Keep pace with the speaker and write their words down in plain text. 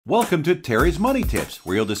Welcome to Terry's Money Tips,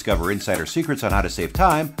 where you'll discover insider secrets on how to save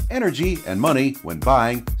time, energy, and money when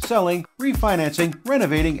buying, selling, refinancing,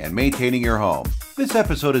 renovating, and maintaining your home. This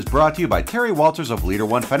episode is brought to you by Terry Walters of Leader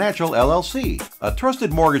One Financial, LLC, a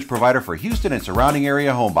trusted mortgage provider for Houston and surrounding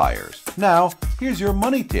area home buyers. Now, here's your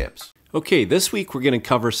money tips. Okay, this week we're going to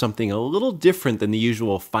cover something a little different than the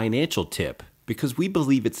usual financial tip because we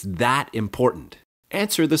believe it's that important.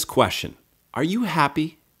 Answer this question. Are you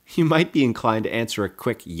happy? You might be inclined to answer a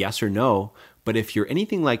quick yes or no, but if you're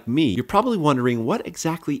anything like me, you're probably wondering what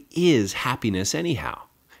exactly is happiness anyhow?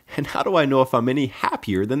 And how do I know if I'm any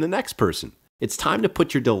happier than the next person? It's time to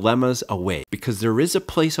put your dilemmas away because there is a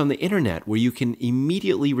place on the internet where you can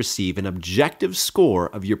immediately receive an objective score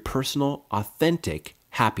of your personal, authentic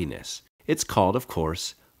happiness. It's called, of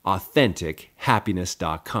course,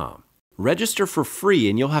 AuthenticHappiness.com. Register for free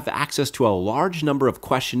and you'll have access to a large number of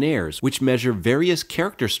questionnaires which measure various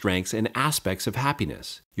character strengths and aspects of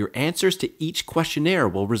happiness. Your answers to each questionnaire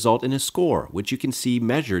will result in a score, which you can see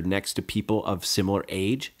measured next to people of similar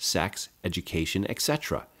age, sex, education,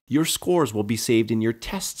 etc. Your scores will be saved in your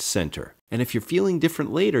test center. And if you're feeling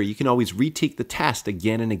different later, you can always retake the test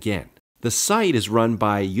again and again. The site is run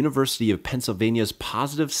by University of Pennsylvania's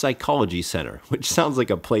Positive Psychology Center, which sounds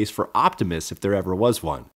like a place for optimists if there ever was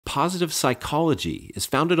one. Positive psychology is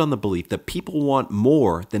founded on the belief that people want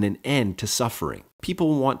more than an end to suffering.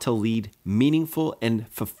 People want to lead meaningful and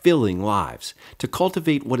fulfilling lives, to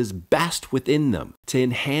cultivate what is best within them, to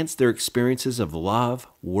enhance their experiences of love,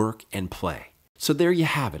 work, and play. So there you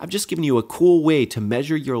have it. I've just given you a cool way to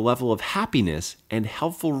measure your level of happiness and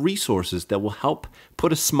helpful resources that will help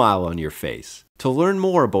put a smile on your face. To learn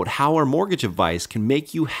more about how our mortgage advice can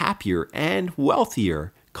make you happier and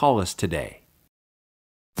wealthier, call us today.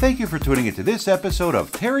 Thank you for tuning into this episode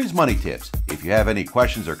of Terry's Money Tips. If you have any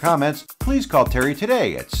questions or comments, please call Terry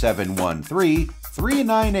today at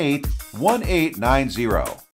 713-398-1890.